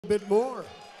bit more.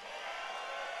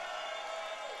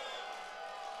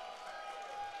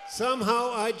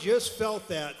 Somehow I just felt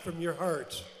that from your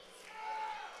heart.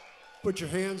 Put your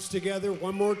hands together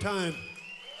one more time.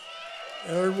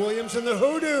 Aaron Williams and the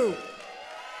Hoodoo.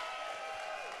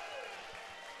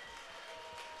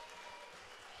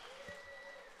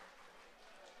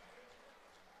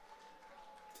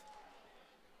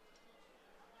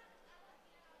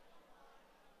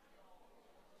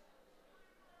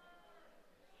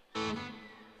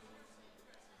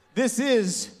 This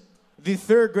is the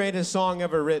third greatest song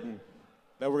ever written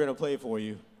that we're going to play for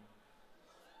you.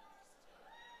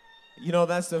 You know,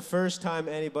 that's the first time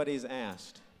anybody's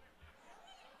asked.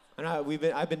 And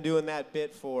I've been doing that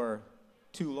bit for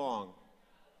too long.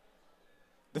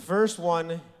 The first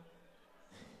one,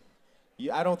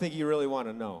 I don't think you really want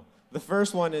to know. The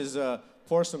first one is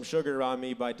Pour Some Sugar on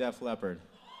Me by Def Leppard.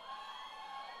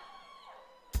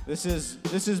 This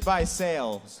is by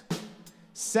Sales.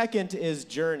 Second is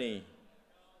Journey.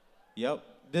 Yep,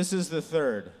 this is the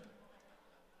third.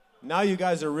 Now you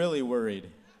guys are really worried.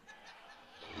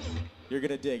 You're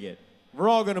gonna dig it. We're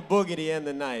all gonna boogie to end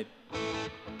the night.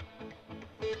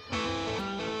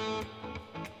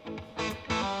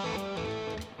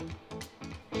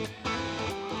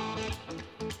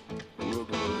 We're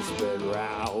gonna spread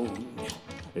round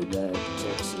in that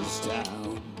Texas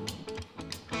town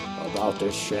about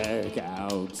the shack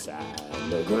outside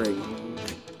the grave.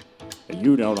 And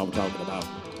you know what I'm talking about.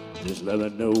 Just let me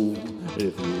know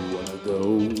if you wanna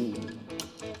go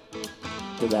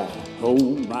to that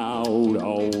home out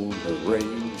on the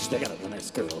range. Stick it up the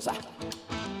next girls.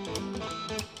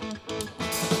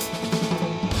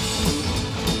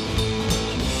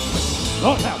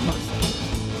 Lord have mercy.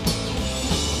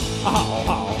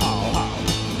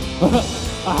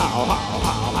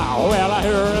 Well, I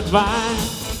hear it's fine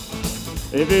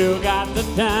if you got the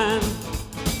time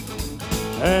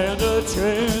and a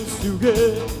chance to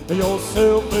get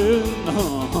yourself in.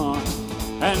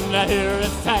 And I hear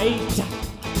it's tight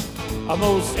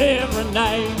almost every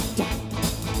night.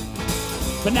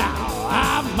 But now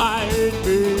I might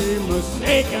be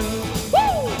mistaken.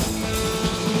 Woo!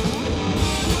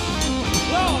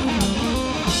 Lord have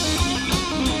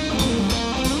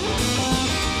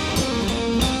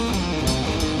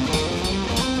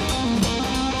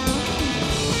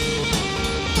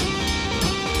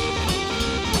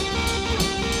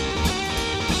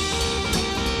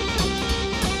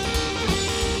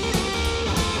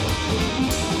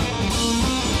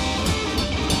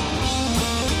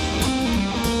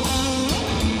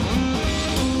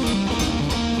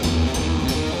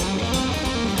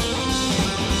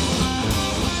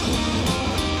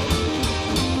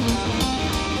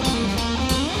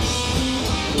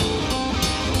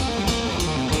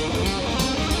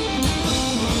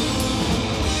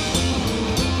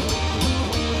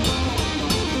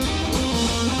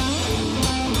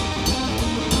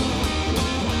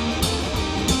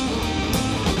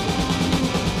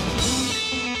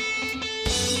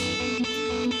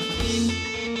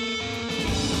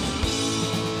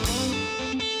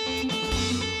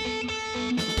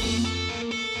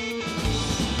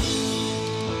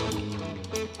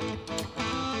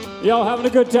y'all having a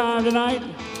good time tonight?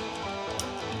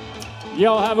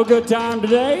 Y'all have a good time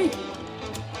today?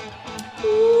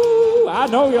 Ooh, I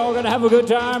know y'all gonna have a good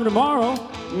time tomorrow.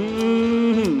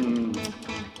 Mm-hmm.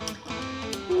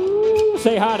 Ooh,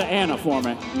 say hi to Anna for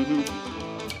me. Mm-hmm.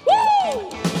 Woo!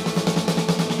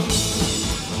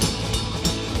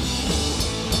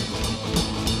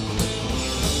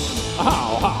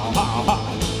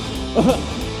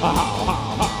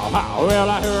 Well,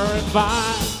 I hear it's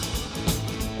fine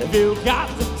if you got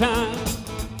the time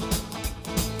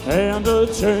and a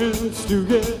chance to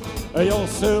get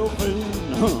yourself in.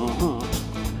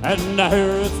 And I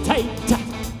hear it's tight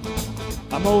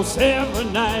almost every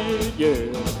night,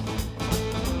 yeah.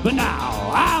 But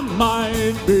now I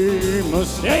might be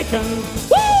mistaken.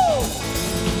 Woo!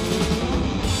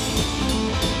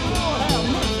 Lord have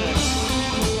mercy.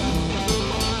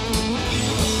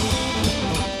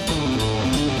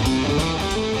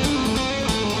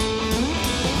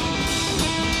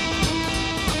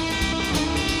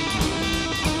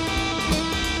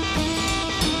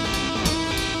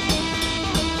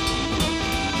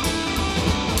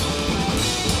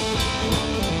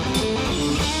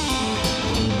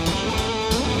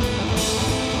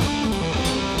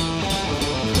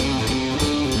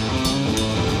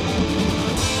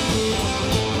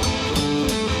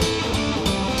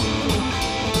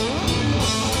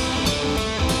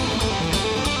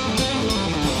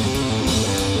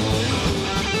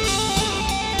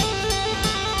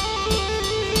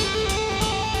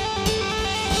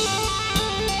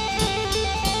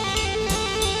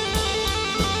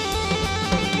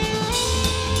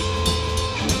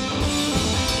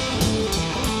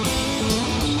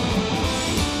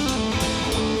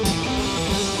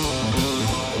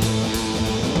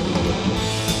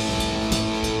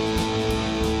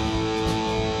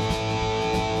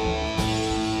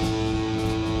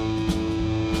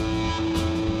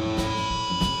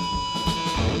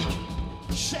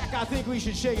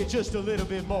 should shake it just a little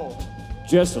bit more.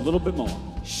 Just a little bit more.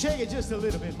 Shake it just a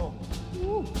little bit more.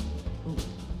 Ooh. Ooh.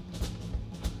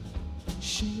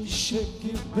 Shake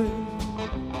it, baby.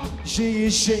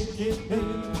 Shake it,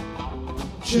 baby.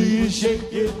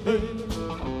 Shake it, baby.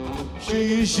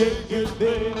 Shake it,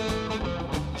 baby.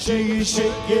 Shake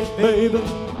it, baby.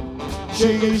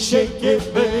 Shake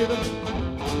it, baby.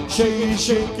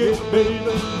 Shake it,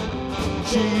 baby.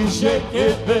 Shake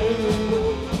it, baby.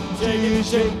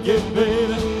 Shake it,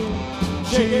 baby.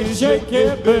 Shake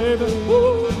it, baby.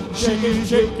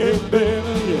 Shake it, baby.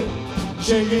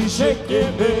 Shake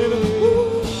it, baby.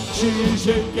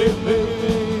 Shake it, baby.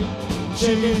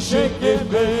 Shake it,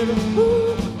 baby.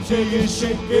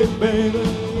 Shake it, baby.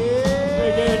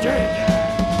 Yeah.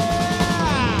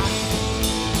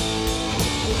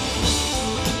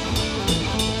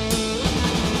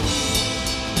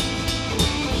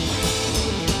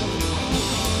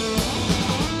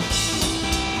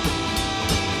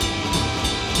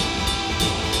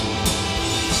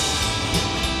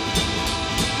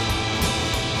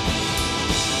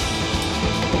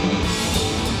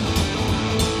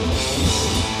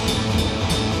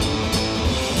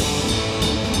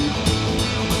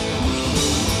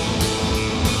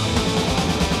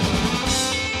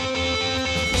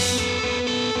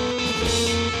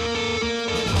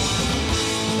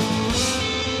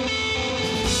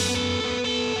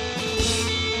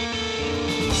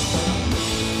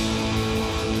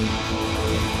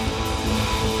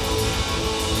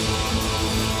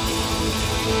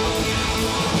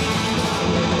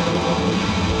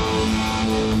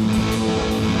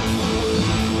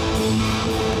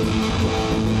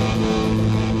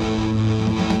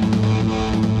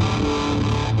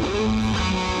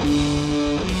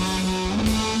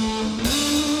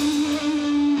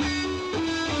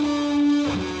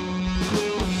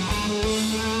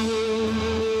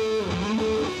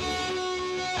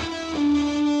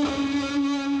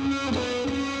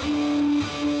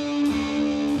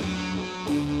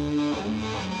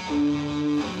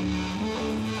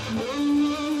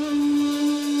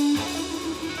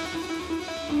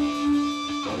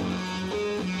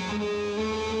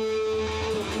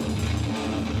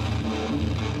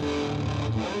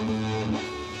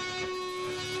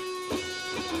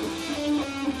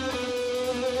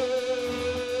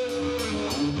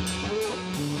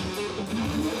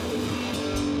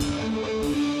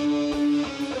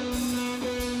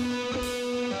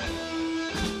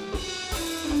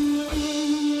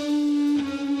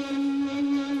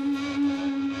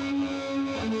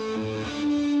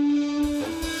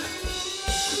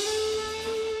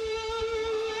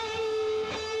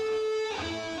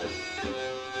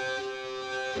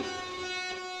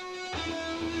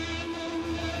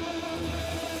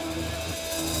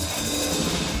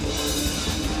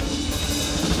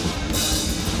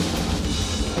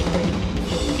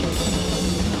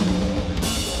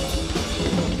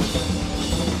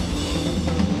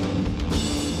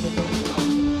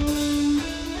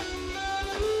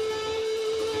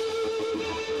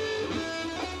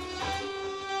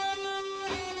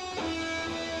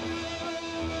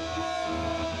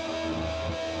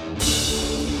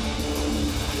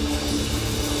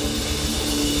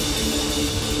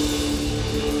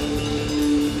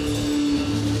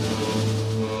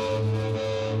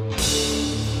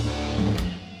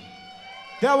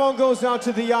 That one goes out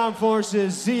to the Armed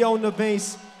Forces, Z on the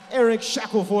bass, Eric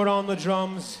Shackelford on the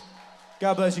drums.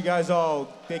 God bless you guys all.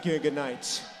 Thank you and good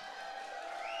night.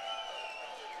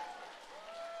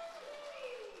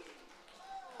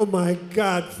 Oh my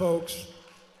God, folks.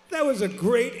 That was a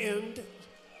great end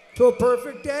to a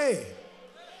perfect day.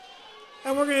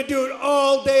 And we're going to do it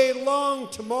all day long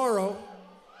tomorrow.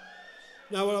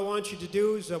 Now what I want you to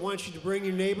do is I want you to bring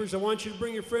your neighbors, I want you to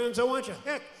bring your friends, I want you,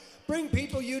 heck, bring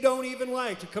people you don't even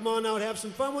like to come on out, have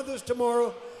some fun with us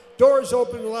tomorrow. Doors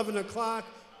open at 11 o'clock.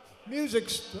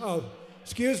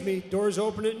 Doors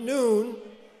open at noon.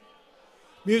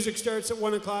 Music starts at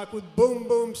 1 o'clock with Boom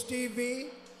Boom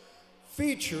Stevie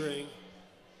featuring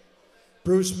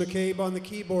Bruce McCabe on the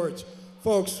keyboards.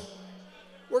 Folks,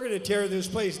 we're going to tear this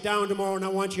place down tomorrow, and I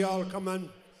want you all to come on,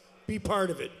 be part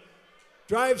of it.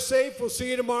 Drive safe. We'll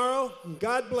see you tomorrow, and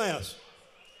God bless.